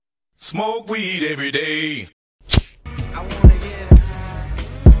smoke weed every day. I wanna get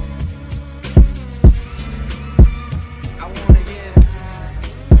I wanna get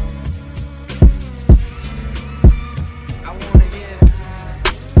I wanna get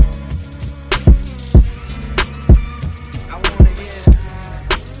I wanna get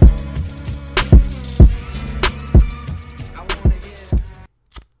I wanna get.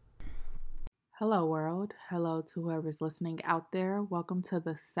 Hello, world. Hello to whoever's listening out there. Welcome to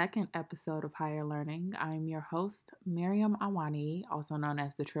the second episode of Higher Learning. I'm your host, Miriam Awani, also known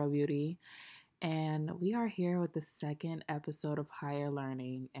as the Trail Beauty, and we are here with the second episode of Higher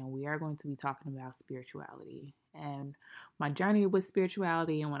Learning, and we are going to be talking about spirituality and my journey with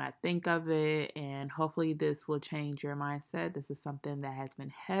spirituality and when I think of it, and hopefully this will change your mindset. This is something that has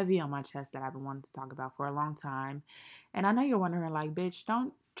been heavy on my chest that I've been wanting to talk about for a long time, and I know you're wondering, like, bitch,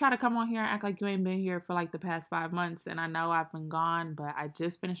 don't try to come on here and act like you ain't been here for like the past 5 months. And I know I've been gone, but I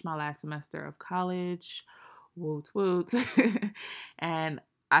just finished my last semester of college. Woot woot. And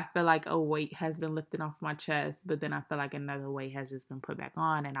I feel like a weight has been lifted off my chest, but then I feel like another weight has just been put back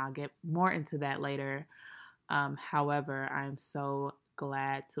on, and I'll get more into that later. However, I'm so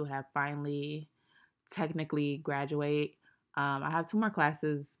glad to have finally technically graduate. I have 2 more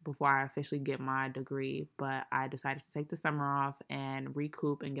classes before I officially get my degree, but I decided to take the summer off and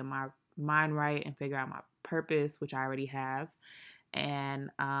recoup and get my mind right and figure out my purpose, which I already have.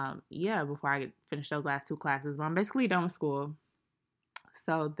 And before I finish those last 2 classes, but I'm basically done with school.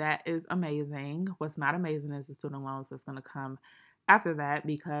 So that is amazing. What's not amazing is the student loans that's going to come after that,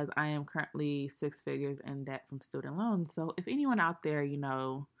 because I am currently 6 figures in debt from student loans. So if anyone out there,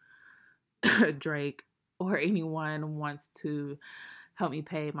 Drake, or anyone wants to help me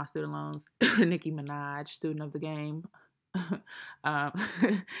pay my student loans, Nicki Minaj, student of the game, um,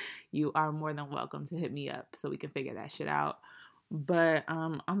 you are more than welcome to hit me up so we can figure that shit out. But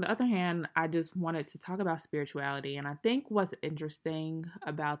on the other hand, I just wanted to talk about spirituality. And I think what's interesting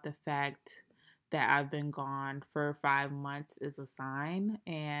about the fact that I've been gone for 5 months is a sign.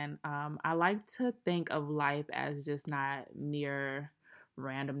 And I like to think of life as just not mere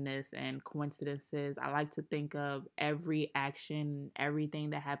randomness and coincidences. I like to think of every action, everything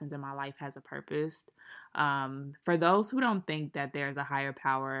that happens in my life has a purpose. For those who don't think that there's a higher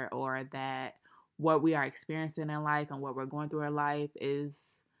power, or that what we are experiencing in life and what we're going through in life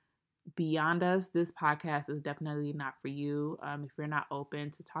is beyond us, this podcast is definitely not for you. If you're not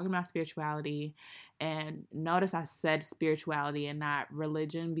open to talking about spirituality, and notice I said spirituality and not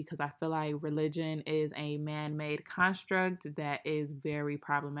religion, because I feel like religion is a man-made construct that is very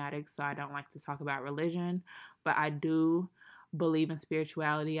problematic. So I don't like to talk about religion, but I do believe in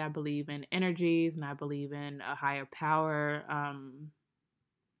spirituality. I believe in energies, and I believe in a higher power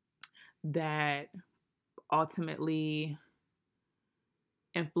that ultimately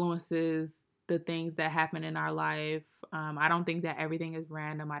influences the things that happen in our life. I don't think that everything is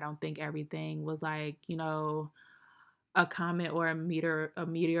random. I don't think everything was like, a comet or a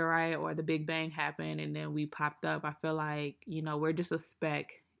meteorite or the Big Bang happened and then we popped up. I feel like, we're just a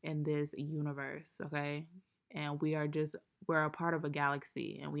speck in this universe, okay? And we're a part of a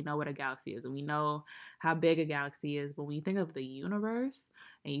galaxy, and we know what a galaxy is, and we know how big a galaxy is. But when you think of the universe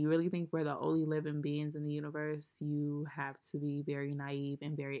and you really think we're the only living beings in the universe, you have to be very naive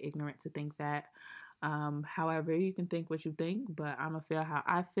and very ignorant to think that. However, you can think what you think, but I'm gonna feel how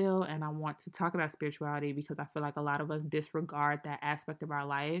I feel, and I want to talk about spirituality because I feel like a lot of us disregard that aspect of our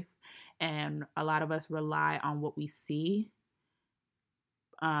life, and a lot of us rely on what we see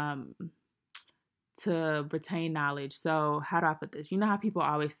to retain knowledge. So how do I put this? You know how people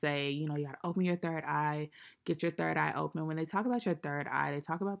always say, you gotta open your third eye, get your third eye open. When they talk about your third eye, they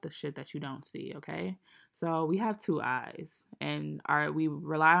talk about the shit that you don't see, okay? So we have 2 eyes, and we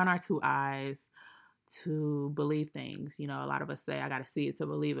rely on our 2 eyes to believe things. A lot of us say, I gotta see it to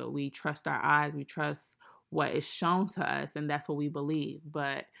believe it. We trust our eyes, we trust what is shown to us, and that's what we believe.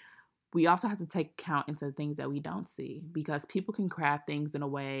 But we also have to take account into things that we don't see, because people can craft things in a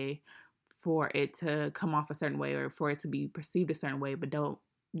way for it to come off a certain way or for it to be perceived a certain way, but don't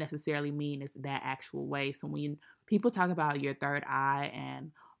necessarily mean it's that actual way. So when people talk about your third eye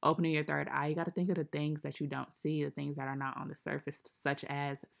and opening your third eye, you got to think of the things that you don't see, the things that are not on the surface, such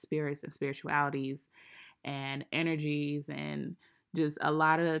as spirits and spiritualities and energies, and just a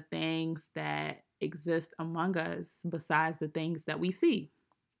lot of the things that exist among us besides the things that we see.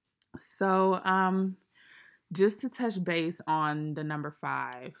 So, just to touch base on the number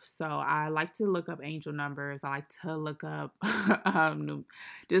 5. So I like to look up angel numbers. I like to look up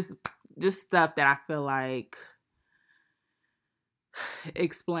just stuff that I feel like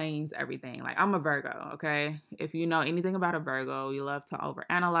explains everything. Like, I'm a Virgo, okay? If you know anything about a Virgo, we love to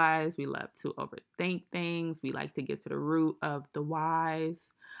overanalyze, we love to overthink things, we like to get to the root of the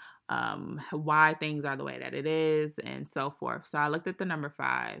whys, why things are the way that it is, and so forth. So I looked at the number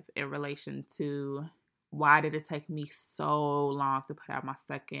 5 in relation to why did it take me so long to put out my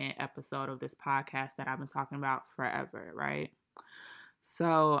second episode of this podcast that I've been talking about forever, right?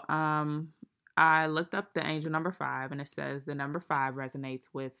 So I looked up the angel number 5, and it says the number 5 resonates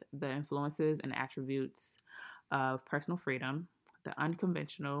with the influences and attributes of personal freedom, the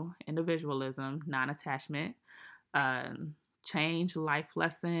unconventional, individualism, non-attachment, um, change, life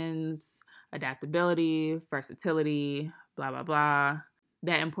lessons, adaptability, versatility, blah, blah, blah.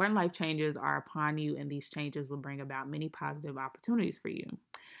 That important life changes are upon you, and these changes will bring about many positive opportunities for you.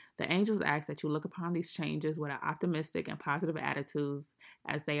 The angels ask that you look upon these changes with an optimistic and positive attitudes,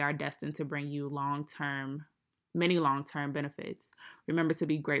 as they are destined to bring you many long-term benefits. Remember to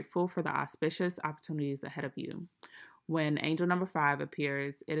be grateful for the auspicious opportunities ahead of you. When angel number 5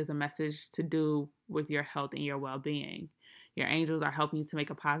 appears, it is a message to do with your health and your well-being. Your angels are helping you to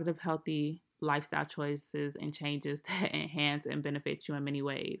make a positive, healthy lifestyle choices and changes that enhance and benefit you in many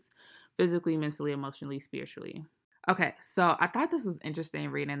ways, physically, mentally, emotionally, spiritually. Okay, so I thought this was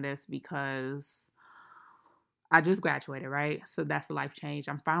interesting reading this because I just graduated, right? So that's a life change.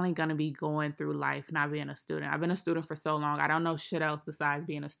 I'm finally going to be going through life, not being a student. I've been a student for so long. I don't know shit else besides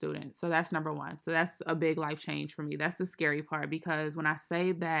being a student. So that's number 1. So that's a big life change for me. That's the scary part, because when I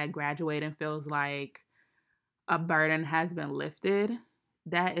say that graduating feels like a burden has been lifted,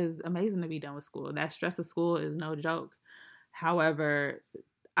 that is amazing to be done with school. That stress of school is no joke. However,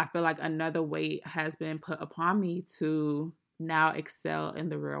 I feel like another weight has been put upon me to now excel in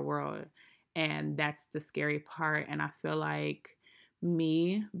the real world. And that's the scary part. And I feel like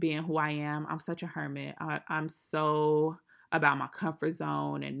me being who I am, I'm such a hermit. I'm so about my comfort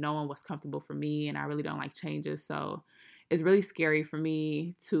zone and knowing what's comfortable for me. And I really don't like changes. So it's really scary for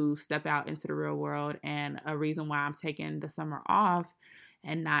me to step out into the real world. And a reason why I'm taking the summer off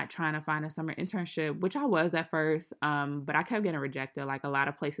and not trying to find a summer internship, which I was at first, but I kept getting rejected. Like, a lot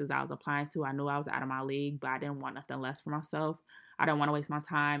of places I was applying to, I knew I was out of my league, but I didn't want nothing less for myself. I don't want to waste my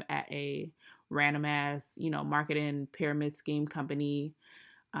time at a random ass, marketing pyramid scheme company,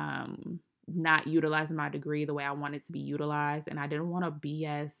 not utilizing my degree the way I wanted to be utilized. And I didn't want to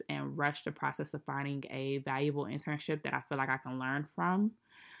BS and rush the process of finding a valuable internship that I feel like I can learn from.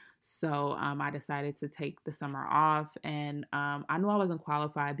 So I decided to take the summer off, and I knew I wasn't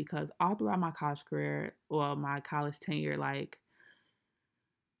qualified because all throughout my college career, well, my college tenure, like,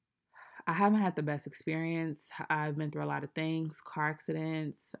 I haven't had the best experience. I've been through a lot of things, car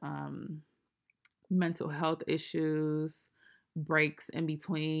accidents, mental health issues, breaks in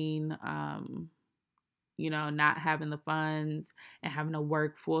between, not having the funds and having to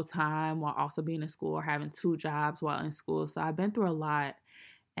work full time while also being in school, or having 2 jobs while in school. So I've been through a lot.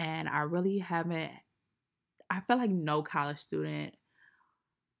 And I really haven't, I feel like no college student,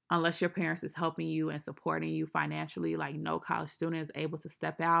 unless your parents is helping you and supporting you financially, like, no college student is able to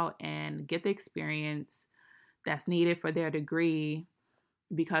step out and get the experience that's needed for their degree,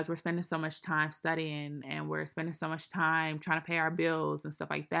 because we're spending so much time studying and we're spending so much time trying to pay our bills and stuff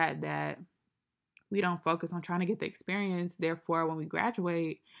like that, that we don't focus on trying to get the experience. Therefore, when we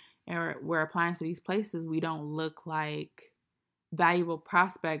graduate and we're applying to these places, we don't look like valuable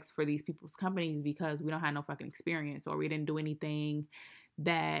prospects for these people's companies because we don't have no fucking experience, or we didn't do anything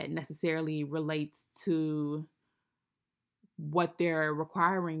that necessarily relates to what they're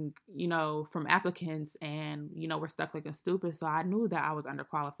requiring, from applicants. And, we're stuck looking stupid. So I knew that I was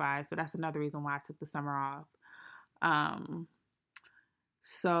underqualified. So that's another reason why I took the summer off.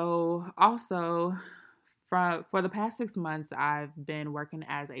 So also for the past 6 months, I've been working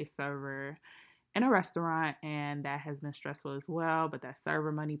as a server in a restaurant, and that has been stressful as well, but that server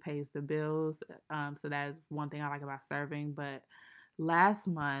money pays the bills. So that is one thing I like about serving. But last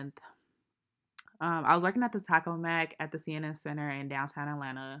month, I was working at the Taco Mac at the CNN Center in downtown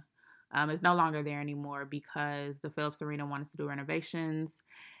Atlanta. It's no longer there anymore because the Phillips Arena wanted to do renovations,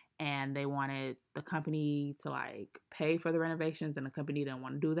 and they wanted the company to, like, pay for the renovations, and the company didn't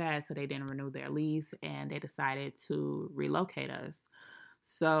want to do that, so they didn't renew their lease, and they decided to relocate us.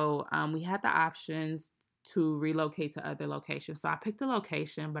 So we had the options to relocate to other locations. So I picked a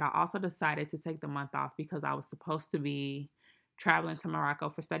location, but I also decided to take the month off because I was supposed to be traveling to Morocco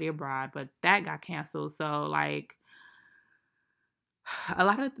for study abroad, but that got canceled. So, like, a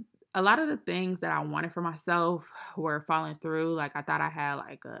lot of the things that I wanted for myself were falling through. Like, I thought I had,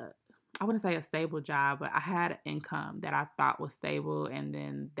 like, I wouldn't say a stable job, but I had an income that I thought was stable, and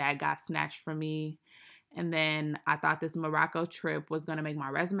then that got snatched from me. And then I thought this Morocco trip was going to make my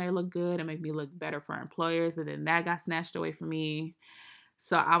resume look good and make me look better for employers, but then that got snatched away from me.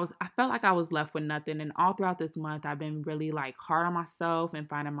 So I felt like I was left with nothing. And all throughout this month, I've been really like hard on myself and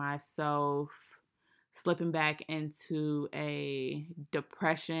finding myself slipping back into a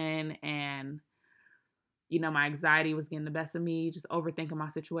depression, and my anxiety was getting the best of me, just overthinking my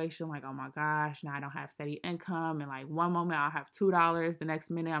situation. Like, oh my gosh, now I don't have steady income. And like one moment I'll have $2. The next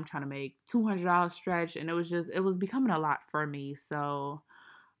minute I'm trying to make $200 stretch. And it was becoming a lot for me. So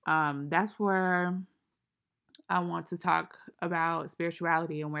that's where I want to talk about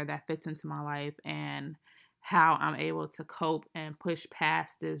spirituality and where that fits into my life and how I'm able to cope and push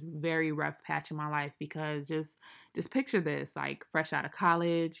past this very rough patch in my life. Because just picture this, like fresh out of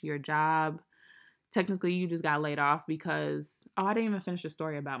college, your job, technically you just got laid off because, I didn't even finish the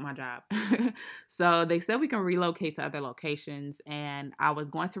story about my job. So they said we can relocate to other locations, and I was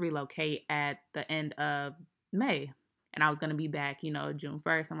going to relocate at the end of May. And I was going to be back, June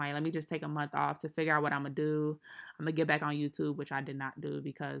 1st. I'm like, let me just take a month off to figure out what I'm going to do. I'm going to get back on YouTube, which I did not do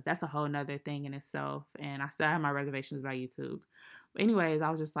because that's a whole nother thing in itself. And I still have my reservations about YouTube. But anyways, I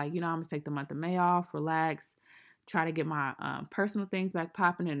was just like, I'm going to take the month of May off, relax, try to get my personal things back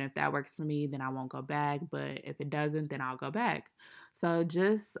popping. And if that works for me, then I won't go back. But if it doesn't, then I'll go back. So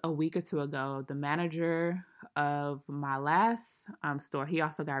just a week or two ago, the manager of my last store, he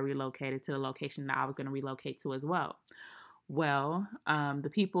also got relocated to the location that I was going to relocate to as well. Well, the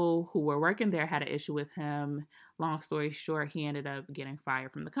people who were working there had an issue with him. Long story short, he ended up getting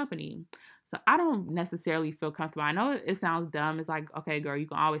fired from the company. So I don't necessarily feel comfortable. I know it sounds dumb. It's like, okay, girl, you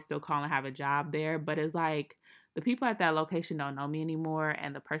can always still call and have a job there. But it's like, the people at that location don't know me anymore,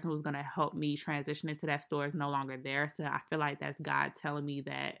 and the person who's going to help me transition into that store is no longer there. So I feel like that's God telling me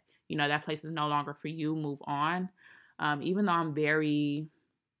that, that place is no longer for you, move on. Even though I'm very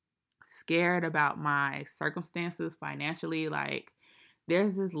scared about my circumstances financially, like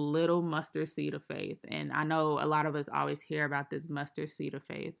there's this little mustard seed of faith. And I know a lot of us always hear about this mustard seed of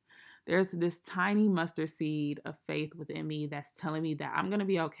faith. There's this tiny mustard seed of faith within me that's telling me that I'm going to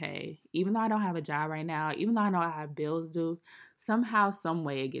be okay. Even though I don't have a job right now, even though I know I have bills due, somehow, some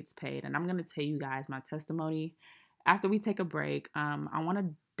way it gets paid. And I'm going to tell you guys my testimony after we take a break. I want to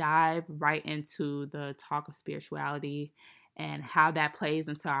dive right into the talk of spirituality and how that plays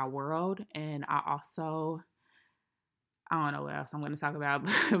into our world. And I don't know what else I'm going to talk about,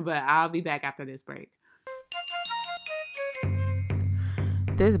 but I'll be back after this break.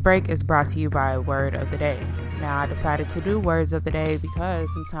 This break is brought to you by Word of the Day. Now, I decided to do Words of the Day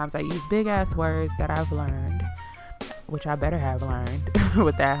because sometimes I use big-ass words that I've learned, which I better have learned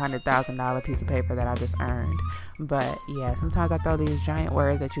with that $100,000 piece of paper that I just earned. But yeah, sometimes I throw these giant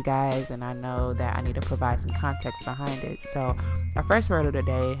words at you guys, and I know that I need to provide some context behind it. So our first word of the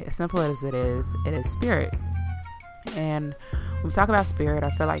day, as simple as it is spirit. And when we talk about spirit,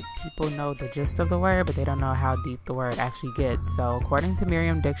 I feel like people know the gist of the word, but they don't know how deep the word actually gets. So according to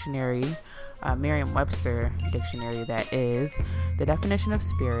Merriam-Webster dictionary, that is, the definition of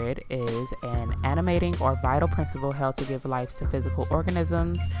spirit is an animating or vital principle held to give life to physical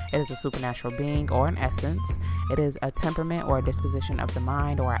organisms. It is a supernatural being or an essence. It is a temperament or a disposition of the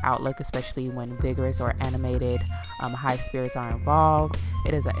mind or outlook, especially when vigorous or animated high spirits are involved.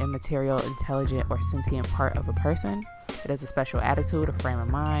 It is an immaterial, intelligent, or sentient part of a person. It is a special attitude, a frame of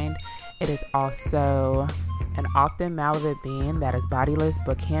mind. It is also an often malevolent being that is bodiless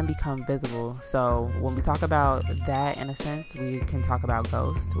but can become visible. So when we talk about that, in a sense, we can talk about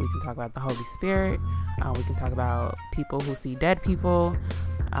ghosts. We can talk about the Holy Spirit. We can talk about people who see dead people.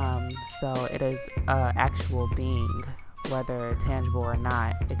 So it is an actual being, whether tangible or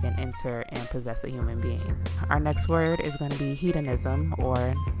not. It can enter and possess a human being. Our next word is going to be hedonism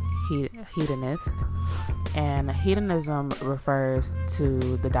or hedonist. And hedonism refers to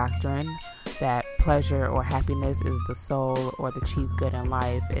the doctrine that pleasure or happiness is the sole or the chief good in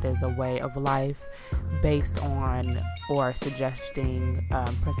life. It is a way of life based on or suggesting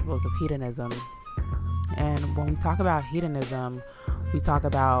principles of hedonism. And when we talk about hedonism, we talk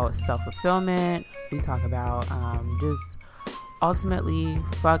about self-fulfillment. We talk about just ultimately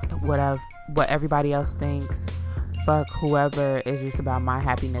fuck what everybody else thinks. Fuck whoever, is just about my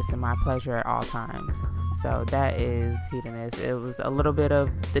happiness and my pleasure at all times. So that is hedonist. It was a little bit of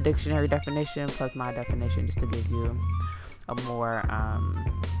the dictionary definition plus my definition, just to give you a more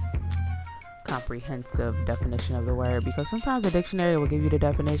comprehensive definition of the word, because sometimes the dictionary will give you the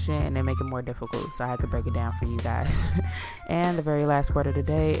definition and then make it more difficult. So I had to break it down for you guys. And the very last word of the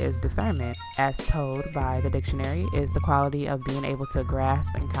day is discernment. As told by the dictionary, is the quality of being able to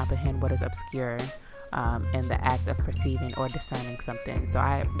grasp and comprehend what is obscure, in the act of perceiving or discerning something. So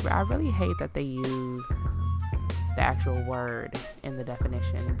I really hate that they use the actual word in the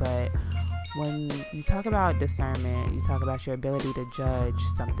definition, but when you talk about discernment, you talk about your ability to judge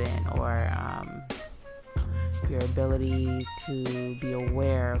something, or your ability to be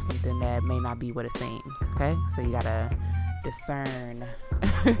aware of something that may not be what it seems. Okay, so you gotta discern.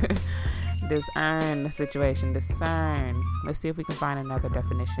 Discern the situation. Discern. Let's see if we can find another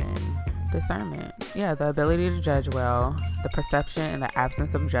definition. Discernment. Yeah, the ability to judge well, the perception and the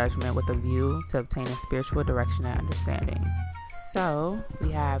absence of judgment with a view to obtaining spiritual direction and understanding. So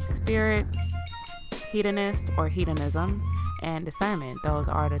we have spirit, hedonist or hedonism, and discernment. Those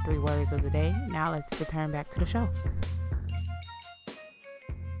are the 3 words of the day. Now let's return back to the show.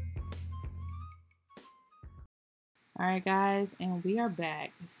 All right, guys, and we are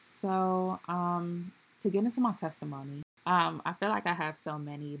back. So, to get into my testimony, I feel like I have so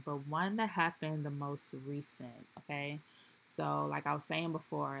many, but one that happened the most recent, okay? So, like I was saying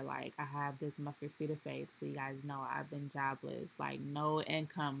before, like I have this mustard seed of faith. So you guys know I've been jobless, like no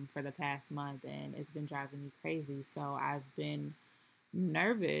income for the past month, and it's been driving me crazy. So I've been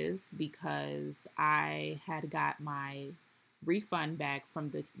nervous because I had got my refund back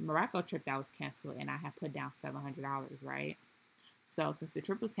from the Morocco trip that was canceled, and I had put down $700, right? So since the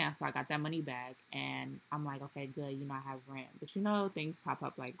trip was canceled, I got that money back, and I'm like, okay, good, I have rent. But things pop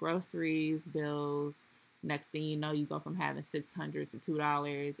up like groceries, bills. Next thing you know, you go from having $600 to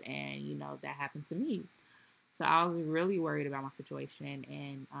 $2, and that happened to me. So I was really worried about my situation,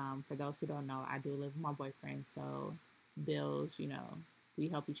 and for those who don't know, I do live with my boyfriend, so bills, we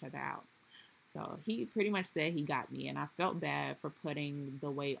help each other out. So he pretty much said he got me, and I felt bad for putting the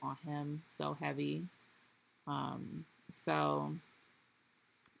weight on him so heavy. So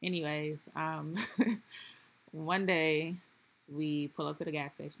anyways, one day we pull up to the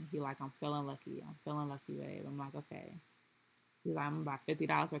gas station. He like, I'm feeling lucky, babe. I'm like, okay. He's like, I'm about $50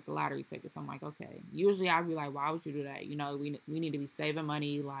 worth of lottery tickets. I'm like, okay. Usually I'd be like, why would you do that? We need to be saving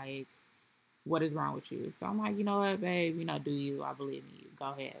money. Like, what is wrong with you? So I'm like, you know what, babe, do you? I believe in you. Go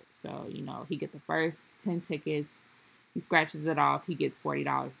ahead. So, he get the first 10 tickets. He scratches it off. He gets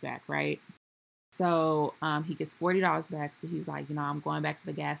 $40 back, right? So he gets $40 back. So he's like, I'm going back to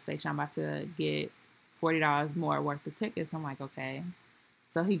the gas station. I'm about to get $40 more worth of tickets. I'm like, okay.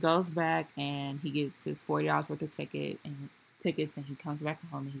 So he goes back and he gets his $40 worth of tickets, and he comes back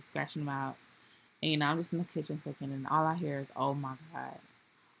home and he's scratching them out. And I'm just in the kitchen cooking, and all I hear is, oh my God.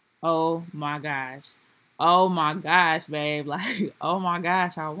 Oh my gosh. Oh my gosh, babe. Like, oh my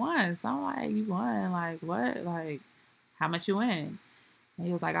gosh, I won. So I'm like, you won? Like, what? Like, how much you win? And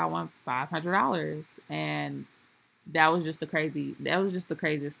he was like, I won $500. And that was just the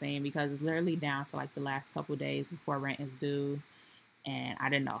craziest thing, because it's literally down to like the last couple days before rent is due. And I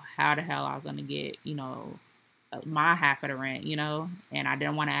didn't know how the hell I was going to get, my half of the rent, and I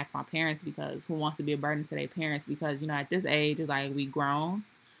didn't want to ask my parents, because who wants to be a burden to their parents? Because, at this age, it's like we grown,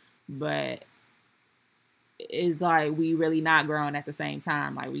 but it's like we really not grown at the same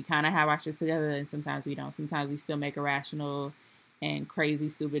time. Like, we kind of have our shit together, and sometimes we don't. Sometimes we still make irrational and crazy,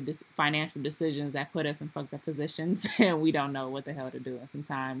 stupid financial decisions that put us in fucked up positions, and we don't know what the hell to do. And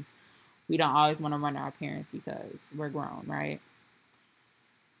sometimes we don't always want to run to our parents because we're grown, right?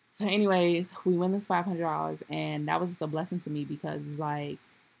 So anyways, we win this $500, and that was just a blessing to me, because like,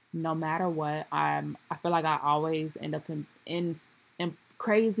 no matter what, I feel like I always end up in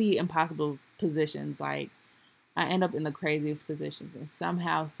crazy, impossible positions. Like, I end up in the craziest positions, and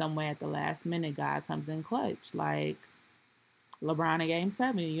somehow, somewhere at the last minute, God comes in clutch, like LeBron in Game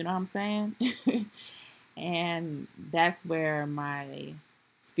 7. You know what I'm saying? And that's where my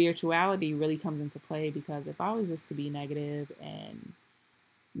spirituality really comes into play, because if I was just to be negative and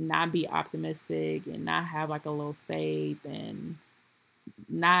not be optimistic and not have like a little faith and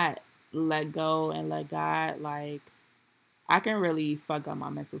not let go and let God, like, I can really fuck up my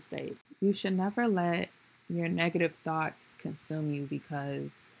mental state. You should never let your negative thoughts consume you,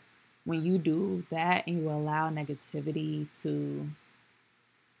 because when you do that and you allow negativity to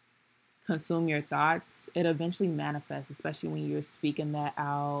consume your thoughts, it eventually manifests, especially when you're speaking that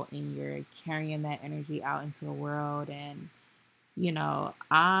out and you're carrying that energy out into the world. And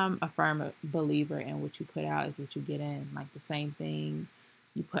I'm a firm believer in what you put out is what you get in. Like, the same thing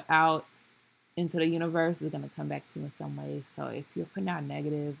you put out into the universe is going to come back to you in some way. So if you're putting out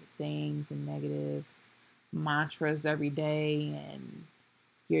negative things and negative mantras every day, and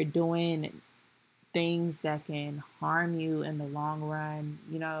you're doing things that can harm you in the long run,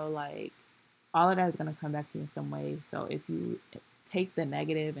 like, all of that is going to come back to you in some way. So if you take the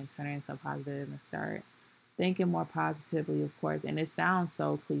negative and turn it into a positive and start thinking more positively, of course. And it sounds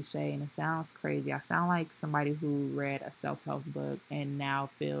so cliche and it sounds crazy. I sound like somebody who read a self help book and now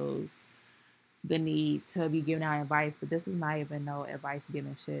feels the need to be giving out advice, but this is not even no advice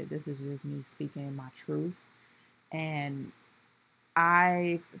giving shit. This is just me speaking my truth. And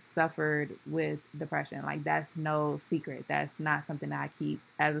I suffered with depression. Like, that's no secret. That's not something that I keep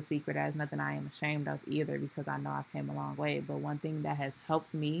as a secret. That's nothing I am ashamed of either, because I know I've came a long way. But one thing that has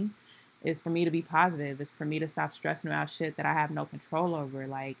helped me is for me to be positive. It's for me to stop stressing about shit that I have no control over.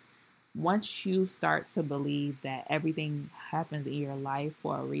 Like, once you start to believe that everything happens in your life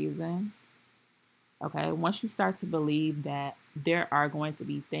for a reason, okay, once you start to believe that there are going to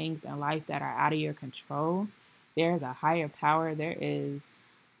be things in life that are out of your control, there's a higher power, there is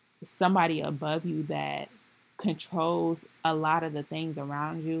somebody above you that controls a lot of the things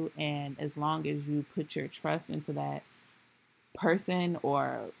around you. And as long as you put your trust into that person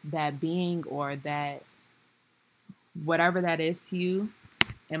or that being or that whatever that is to you,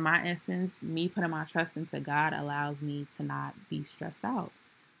 in my instance, me putting my trust into God allows me to not be stressed out.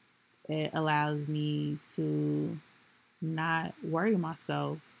 It allows me to not worry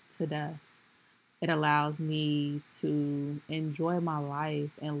myself to death. It allows me to enjoy my life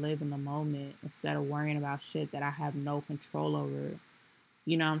and live in the moment instead of worrying about shit that I have no control over.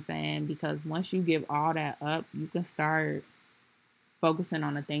 You know what I'm saying? Because once you give all that up, you can start focusing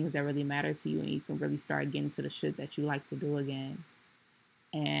on the things that really matter to you, and you can really start getting to the shit that you like to do again.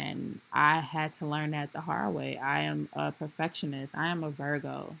 And I had to learn that the hard way. I am a perfectionist. I am a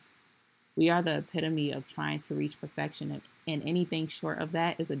Virgo. We are the epitome of trying to reach perfection, and anything short of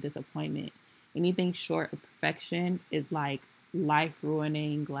that is a disappointment. Anything short of perfection is like life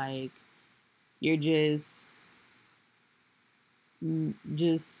ruining. Like, you're just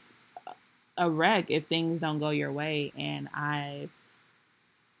a wreck if things don't go your way. And I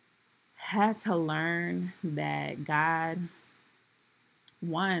had to learn that God,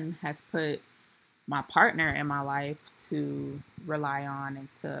 one, has put my partner in my life to rely on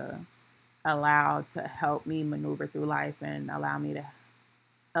and to allow to help me maneuver through life and allow me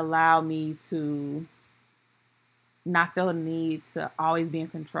to not feel the need to always be in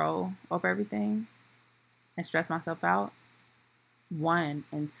control over everything and stress myself out. One,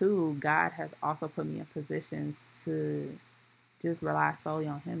 and two, God has also put me in positions to just rely solely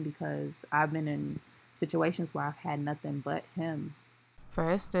on Him, because I've been in situations where I've had nothing but Him. For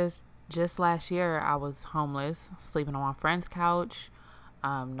instance, just last year I was homeless, sleeping on my friend's couch.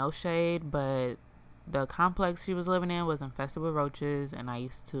 No shade, but the complex she was living in was infested with roaches, and I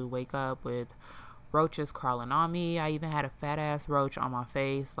used to wake up with roaches crawling on me. I even had a fat ass roach on my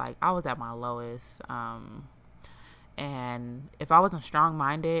face. Like, I was at my lowest. And if I wasn't strong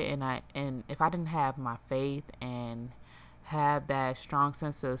minded, and if I didn't have my faith and have that strong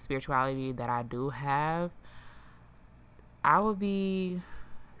sense of spirituality that I do have, I would be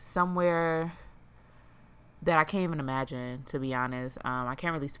somewhere that I can't even imagine, to be honest. I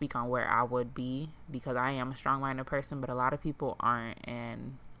can't really speak on where I would be because I am a strong-minded person, but a lot of people aren't,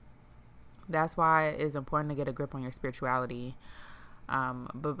 and that's why it's important to get a grip on your spirituality.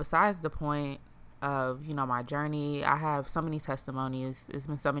 But besides the point of, my journey, I have so many testimonies. It's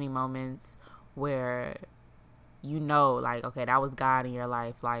been so many moments where like, okay, that was God in your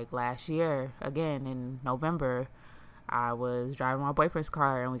life. Like last year, again, in November, I was driving my boyfriend's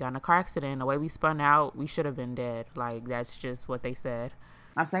car and we got in a car accident. The way we spun out, we should have been dead. Like, that's just what they said.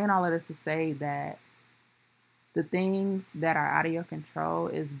 I'm saying all of this to say that the things that are out of your control,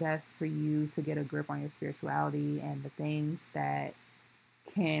 is best for you to get a grip on your spirituality, and the things that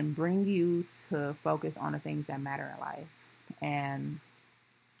can bring you to focus on the things that matter in life. And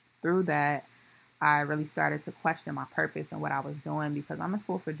through that, I really started to question my purpose and what I was doing, because I'm in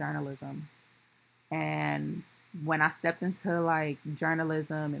school for journalism. And when I stepped into like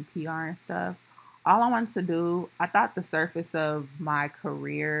journalism and PR and stuff, all I wanted to do, I thought the surface of my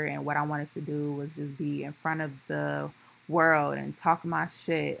career and what I wanted to do was just be in front of the world and talk my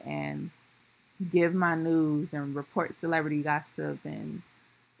shit and give my news and report celebrity gossip, and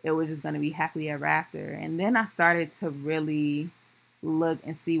it was just going to be happily ever after. And then I started to really look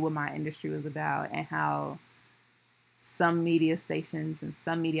and see what my industry was about, and how some media stations and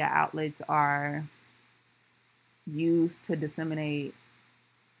some media outlets are used to disseminate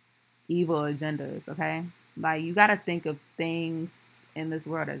evil agendas, okay? Like, you got to think of things in this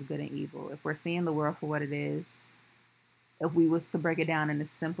world as good and evil. If we're seeing the world for what it is, if we was to break it down in the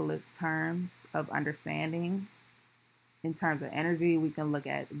simplest terms of understanding, in terms of energy, we can look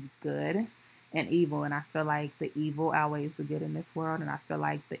at good and evil. And I feel like the evil outweighs the good in this world. And I feel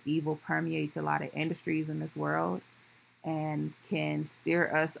like the evil permeates a lot of industries in this world and can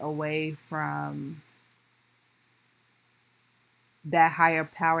steer us away from that higher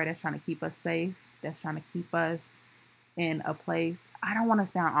power that's trying to keep us safe, that's trying to keep us in a place. I don't want to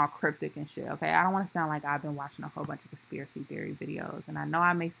sound all cryptic and shit, okay? I don't want to sound like I've been watching a whole bunch of conspiracy theory videos. And I know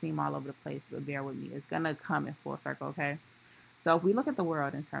I may seem all over the place, but bear with me. It's going to come in full circle, okay? So if we look at the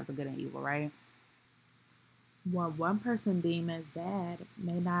world in terms of good and evil, right? What one person deem as bad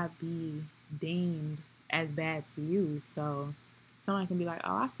may not be deemed as bad to you. So someone can be like,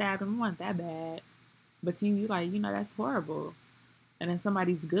 oh, I stabbed him. It wasn't that bad. But to you, you like, that's horrible. And then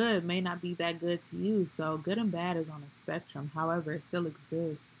somebody's good may not be that good to you. So good and bad is on a spectrum. However, it still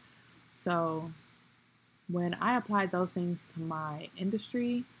exists. So when I applied those things to my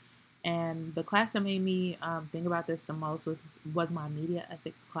industry, and the class that made me think about this the most was my media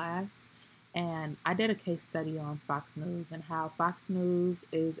ethics class. And I did a case study on Fox News and how Fox News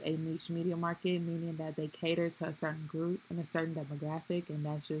is a niche media market, meaning that they cater to a certain group and a certain demographic. And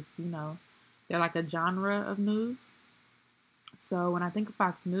that's just, they're like a genre of news. So when I think of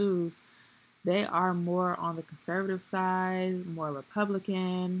Fox News, they are more on the conservative side, more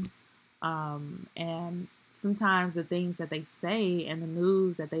Republican, and sometimes the things that they say and the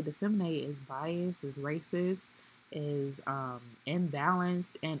news that they disseminate is biased, is racist, is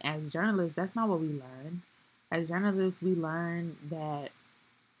imbalanced. And as journalists, that's not what we learn. As journalists, we learn that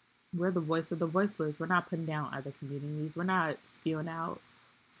we're the voice of the voiceless. We're not putting down other communities. We're not spewing out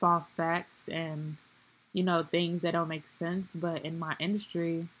false facts and things that don't make sense. But in my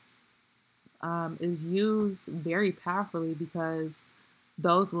industry, is used very powerfully because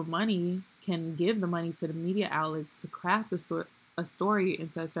those with money can give the money to the media outlets to craft a story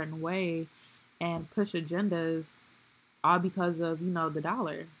into a certain way and push agendas, all because of the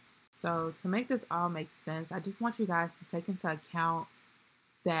dollar. So to make this all make sense, I just want you guys to take into account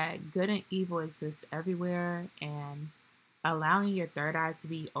that good and evil exist everywhere, and allowing your third eye to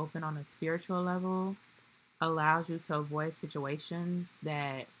be open on a spiritual level allows you to avoid situations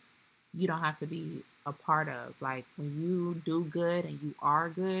that you don't have to be a part of. Like when you do good and you are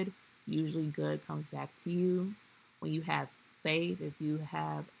good, usually good comes back to you. When you have faith, if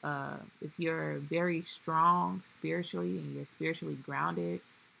you're very strong spiritually and you're spiritually grounded,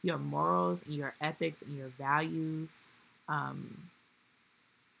 your morals and your ethics and your values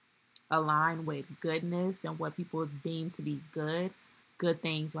align with goodness and what people deem to be good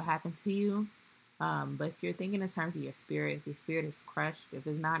things will happen to you. But if you're thinking in terms of your spirit, if your spirit is crushed, if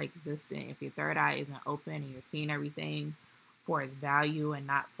it's not existent, if your third eye isn't open and you're seeing everything for its value and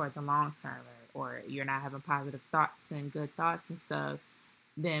not for the long term, or you're not having positive thoughts and good thoughts and stuff,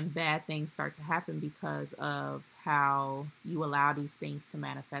 then bad things start to happen because of how you allow these things to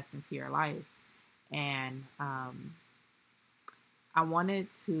manifest into your life. And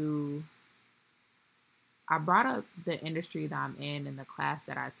I brought up the industry that I'm in the class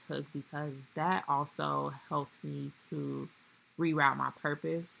that I took because that also helped me to reroute my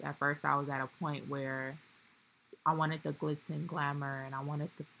purpose. At first, I was at a point where I wanted the glitz and glamour and I wanted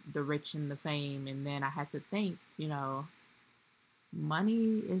the rich and the fame. And then I had to think,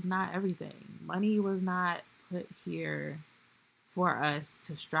 money is not everything. Money was not put here for us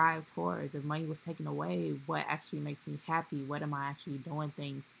to strive towards. If money was taken away, what actually makes me happy? What am I actually doing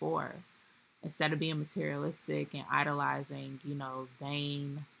things for? Instead of being materialistic and idolizing,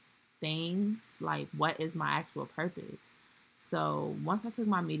 vain things, like what is my actual purpose? So once I took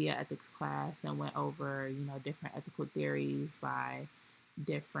my media ethics class and went over, different ethical theories by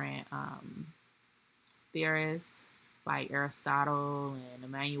different theorists like Aristotle and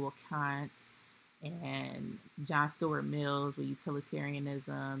Immanuel Kant and John Stuart Mills with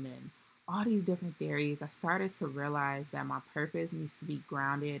utilitarianism and all these different theories, I started to realize that my purpose needs to be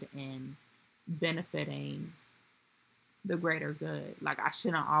grounded in benefiting the greater good. Like I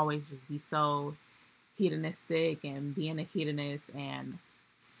shouldn't always just be so hedonistic and being a hedonist and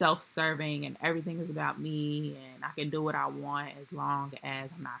self-serving and everything is about me and I can do what I want as long as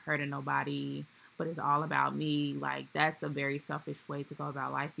I'm not hurting nobody, but it's all about me. Like that's a very selfish way to go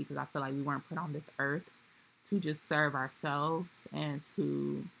about life because I feel like we weren't put on this earth to just serve ourselves and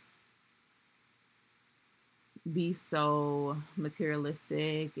to be so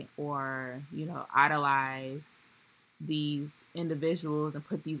materialistic or, idolize these individuals and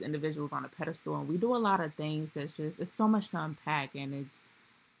put these individuals on a pedestal. And we do a lot of things it's so much to unpack and it's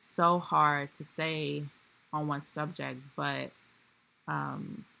so hard to stay on one subject. But I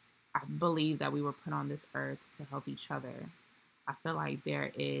believe that we were put on this earth to help each other. I feel like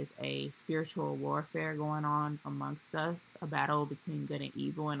there is a spiritual warfare going on amongst us, a battle between good and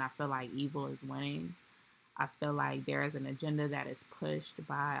evil, and I feel like evil is winning. I feel like there is an agenda that is pushed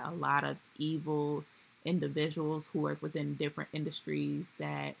by a lot of evil individuals who work within different industries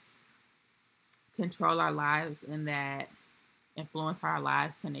that control our lives and that influence our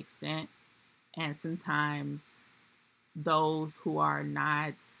lives to an extent. And sometimes those who are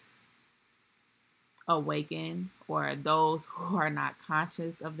not awakened, or those who are not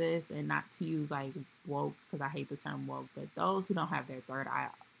conscious of this, and not to use like woke, because I hate the term woke, but those who don't have their third eye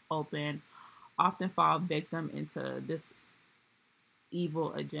open often fall victim into this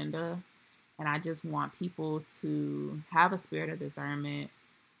evil agenda. And I just want people to have a spirit of discernment,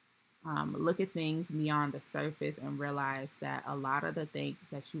 look at things beyond the surface, and realize that a lot of the things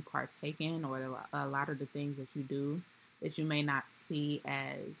that you partake in, or a lot of the things that you do that you may not see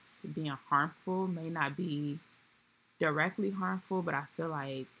as being harmful, may not be directly harmful, but I feel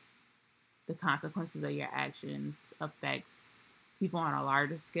like the consequences of your actions affects people on a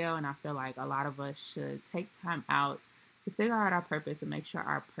larger scale. And I feel like a lot of us should take time out to figure out our purpose and make sure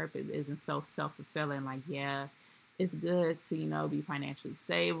our purpose isn't so self-fulfilling. Like, yeah, it's good to, be financially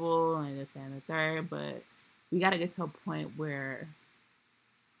stable and this, that, and the third, but we got to get to a point where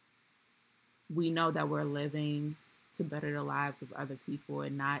we know that we're living to better the lives of other people,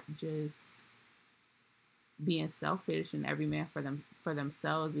 and not just being selfish and every man for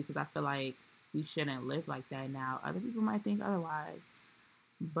themselves, because I feel like we shouldn't live like that now. Other people might think otherwise,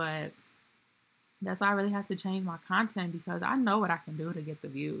 but that's why I really have to change my content, because I know what I can do to get the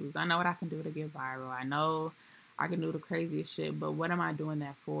views. I know what I can do to get viral. I know I can do the craziest shit, but what am I doing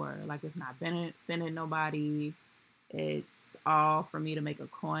that for? Like, it's not benefiting nobody. It's all for me to make a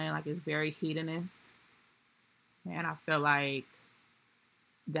coin. Like, it's very hedonist. And I feel like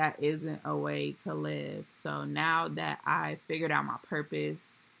that isn't a way to live. So now that I figured out my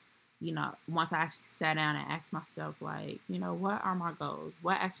purpose, once I actually sat down and asked myself, like, what are my goals?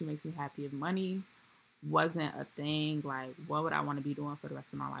 What actually makes me happy? If money wasn't a thing, like, what would I want to be doing for the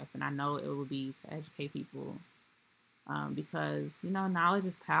rest of my life? And I know it would be to educate people, because, knowledge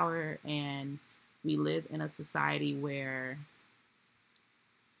is power, and we live in a society where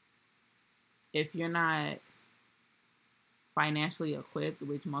if you're not financially equipped,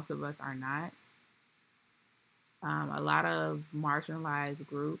 which most of us are not, a lot of marginalized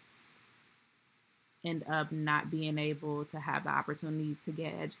groups end up not being able to have the opportunity to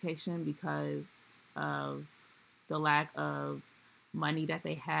get education because of the lack of money that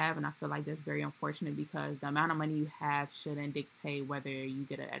they have. And I feel like that's very unfortunate, because the amount of money you have shouldn't dictate whether you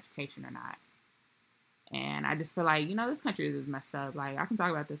get an education or not. And I just feel like, this country is messed up. Like, I can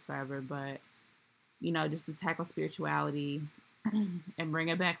talk about this forever, but just to tackle spirituality and bring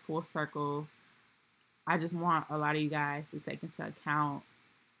it back full circle, I just want a lot of you guys to take into account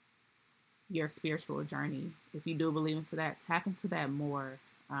your spiritual journey. If you do believe into that, tap into that more,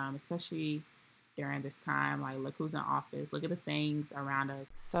 especially during this time. Like, look who's in office. Look at the things around us.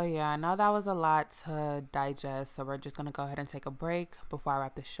 So yeah, I know that was a lot to digest. So we're just going to go ahead and take a break before I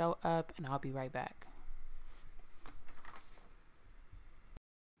wrap the show up, and I'll be right back.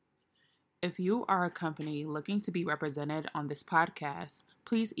 If you are a company looking to be represented on this podcast,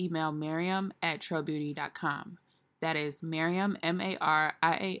 please email Miriam@trailbeauty.com. That is Miriam,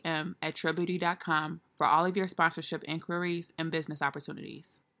 Mariam, @trailbeauty.com for all of your sponsorship inquiries and business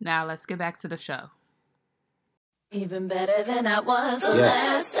opportunities. Now let's get back to the show. Even better than I was the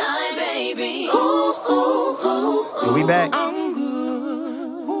last time, baby. Ooh, ooh, ooh, ooh. We back. I'm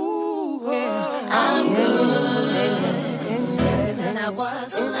good. Ooh, yeah. I'm good. Better than I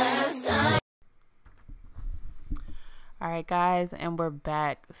was the last time. All right, guys, and we're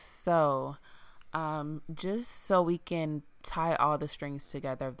back. So, just so we can tie all the strings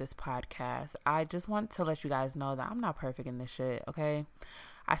together of this podcast, I just want to let you guys know that I'm not perfect in this shit, okay?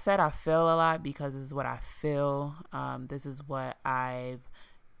 I said I feel a lot because this is what I feel. This is what I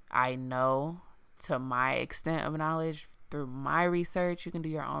know to my extent of knowledge through my research. You can do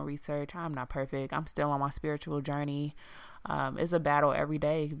your own research. I'm not perfect. I'm still on my spiritual journey. It's a battle every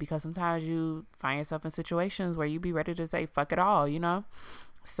day, because sometimes you find yourself in situations where you be ready to say fuck it all,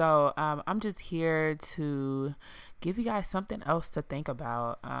 So I'm just here to give you guys something else to think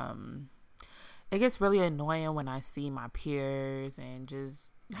about. It gets really annoying when I see my peers, and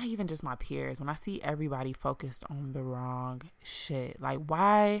just not even just my peers, when I see everybody focused on the wrong shit. Like,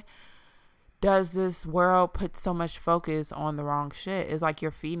 why does this world put so much focus on the wrong shit? It's like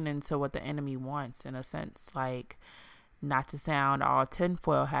you're feeding into what the enemy wants, in a sense. Like, not to sound all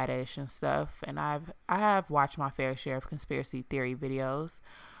tinfoil hat-ish and stuff, and I have watched my fair share of conspiracy theory videos,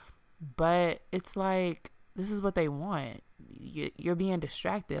 but it's like, this is what they want. You're being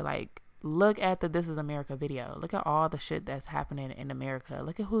distracted. Like, look at the This Is America video. Look at all the shit that's happening in America.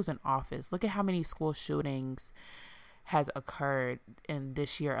 Look at who's in office. Look at how many school shootings has occurred in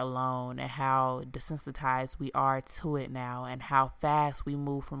this year alone, and how desensitized we are to it now, and how fast we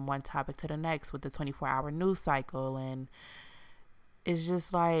move from one topic to the next with the 24-hour news cycle. And it's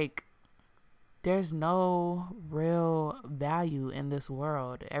just like there's no real value in this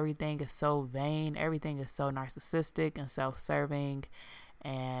world. Everything is so vain. Everything is so narcissistic and self-serving.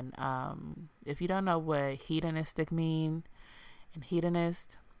 And if you don't know what hedonistic mean and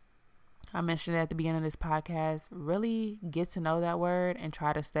hedonist, I mentioned it at the beginning of this podcast. Really get to know that word and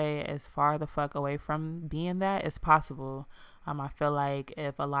try to stay as far the fuck away from being that as possible. I feel like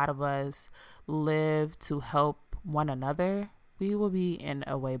if a lot of us live to help one another, we will be in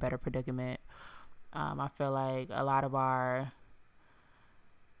a way better predicament. I feel like a lot of our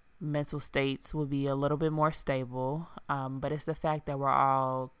mental states will be a little bit more stable. But it's the fact that a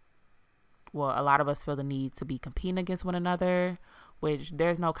lot of us feel the need to be competing against one another, which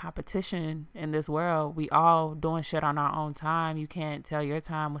there's no competition in this world. We all doing shit on our own time. You can't tell your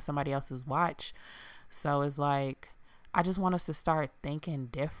time with somebody else's watch. So it's like, I just want us to start thinking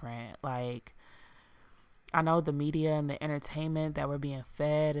different. Like, I know the media and the entertainment that we're being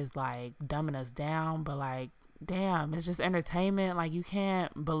fed is like dumbing us down, but like, damn, it's just entertainment. Like, you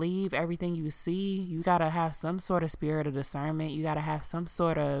can't believe everything you see. You got to have some sort of spirit of discernment. You got to have some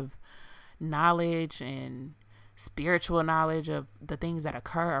sort of knowledge and spiritual knowledge of the things that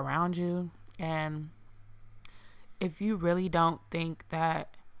occur around you. And if you really don't think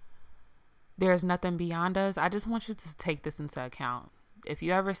that there's nothing beyond us, I just want you to take this into account. If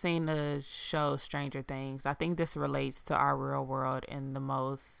you ever seen the show Stranger Things, I think this relates to our real world in the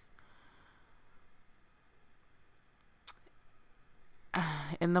most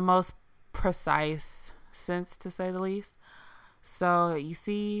precise sense, to say the least. So you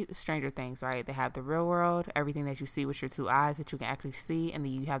see Stranger Things, right? They have the real world, everything that you see with your two eyes that you can actually see, and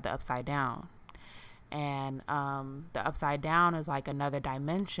then you have the upside down. And the upside down is like another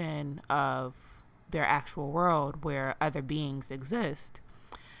dimension of their actual world where other beings exist.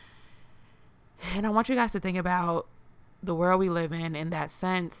 And I want you guys to think about the world we live in that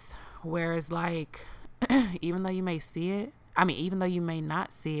sense, where it's like, even though you may see it, even though you may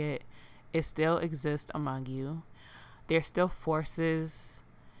not see it, it still exists among you. There's still forces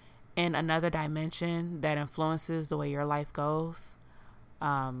in another dimension that influences the way your life goes.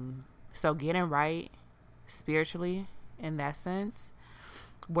 So getting right spiritually in that sense,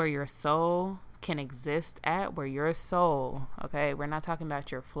 where your soul can exist at, where your soul, okay, we're not talking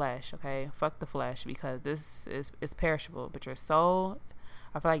about your flesh, okay, fuck the flesh, because this is perishable, but your soul,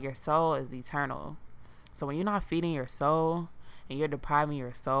 I feel like your soul is eternal. So when you're not feeding your soul and you're depriving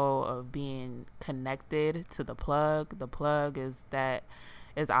your soul of being connected to the plug is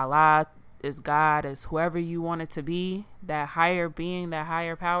Allah, is God, is whoever you want it to be, that higher being, that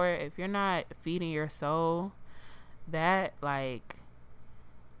higher power. If you're not feeding your soul that, like,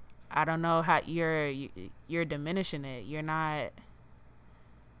 I don't know how you're diminishing it.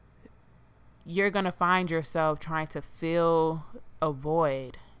 You're gonna find yourself trying to fill a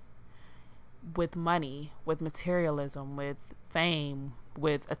void with money, with materialism, with fame,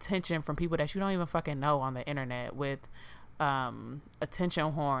 with attention from people that you don't even fucking know on the internet, with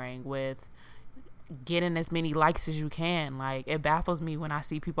attention whoring, with getting as many likes as you can. Like, it baffles me when I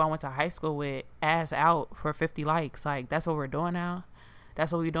see people I went to high school with ass out for 50 likes. Like, that's what we're doing now.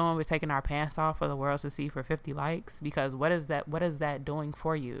 That's what we're doing. We're taking our pants off for the world to see for 50 likes. Because what is that doing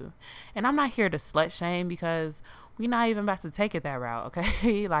for you? And I'm not here to slut shame, because we're not even about to take it that route,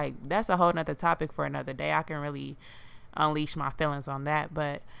 okay? Like, that's a whole nother topic for another day. I can really unleash my feelings on that.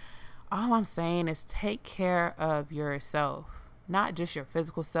 But all I'm saying is take care of yourself. Not just your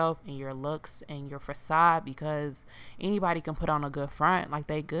physical self and your looks and your facade, because anybody can put on a good front like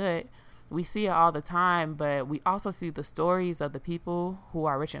they good. We see it all the time, but we also see the stories of the people who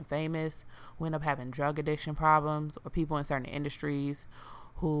are rich and famous who end up having drug addiction problems, or people in certain industries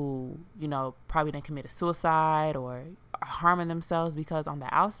who, you know, probably didn't commit a suicide or are harming themselves, because on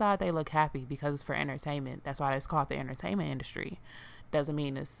the outside they look happy because it's for entertainment. That's why it's called the entertainment industry. Doesn't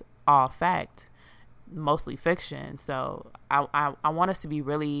mean it's all fact, mostly fiction. So I want us to be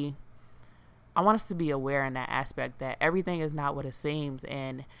aware in that aspect, that everything is not what it seems.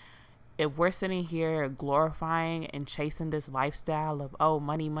 And if we're sitting here glorifying and chasing this lifestyle of, oh,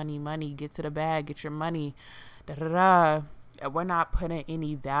 money, money, money, get to the bag, get your money, da da da, if we're not putting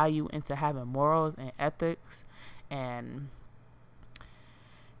any value into having morals and ethics and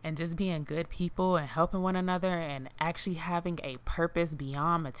just being good people and helping one another and actually having a purpose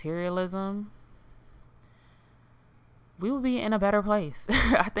beyond materialism, we will be in a better place.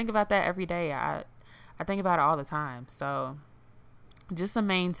 I think about that every day. I think about it all the time. So just some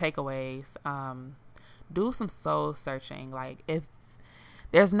main takeaways. Do some soul searching. Like, if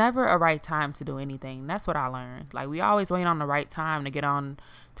there's never a right time to do anything. That's what I learned. Like, we always wait on the right time to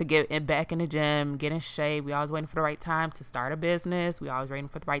get back in the gym, get in shape. We always waiting for the right time to start a business. We always waiting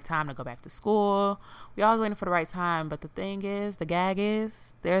for the right time to go back to school. We always waiting for the right time. But the gag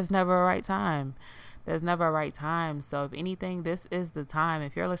is, there's never a right time. There's never a right time. So if anything, this is the time.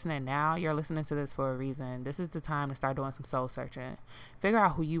 If you're listening now, you're listening to this for a reason. This is the time to start doing some soul searching. Figure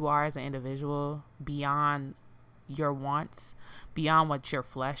out who you are as an individual beyond your wants, beyond what your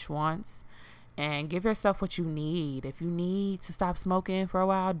flesh wants, and give yourself what you need. If you need to stop smoking for a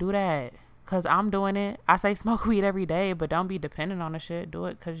while, do that. Because I'm doing it. I say smoke weed every day, but don't be dependent on the shit. Do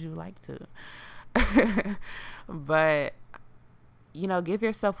it because you like to. But give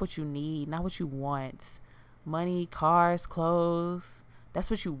yourself what you need, not what you want. Money, cars, clothes, that's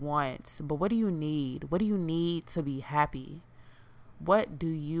what you want. But what do you need? What do you need to be happy? What do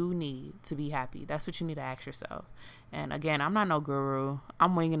you need to be happy? That's what you need to ask yourself. And again, I'm not no guru.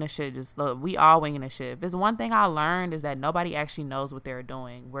 I'm winging the shit. Just look, we all winging the shit. If there's one thing I learned is that nobody actually knows what they're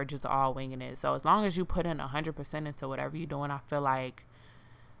doing. We're just all winging it. So as long as you put in 100% into whatever you're doing, I feel like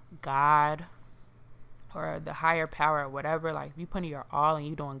God or the higher power or whatever, like if you put in your all and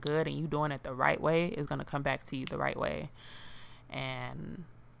you doing good and you doing it the right way, it's going to come back to you the right way. And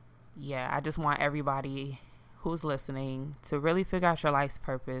yeah, I just want everybody who's listening to really figure out your life's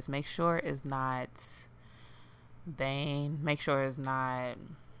purpose. Make sure it's not vain. Make sure it's not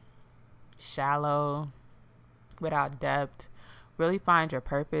shallow, without depth. Really find your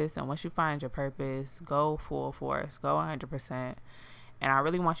purpose. And once you find your purpose, go full force, go 100%. And I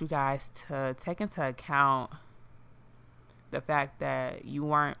really want you guys to take into account the fact that you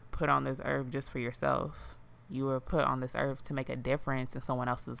weren't put on this earth just for yourself. You were put on this earth to make a difference in someone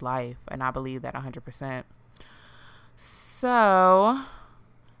else's life. And I believe that 100%. So I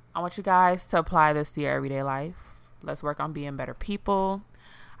want you guys to apply this to your everyday life. Let's work on being better people.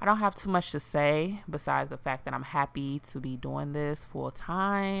 I don't have too much to say besides the fact that I'm happy to be doing this full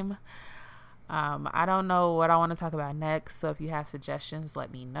time. I don't know what I want to talk about next, so if you have suggestions,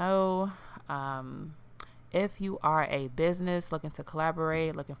 let me know. If you are a business looking to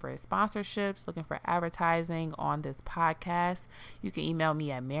collaborate, looking for sponsorships, looking for advertising on this podcast, you can email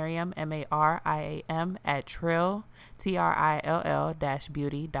me at Mariam, MARIAM, at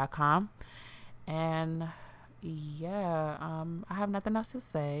trill-beauty.com. And yeah, I have nothing else to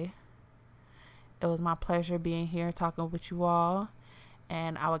say. It was my pleasure being here talking with you all.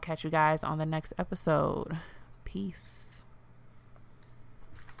 And I will catch you guys on the next episode. Peace.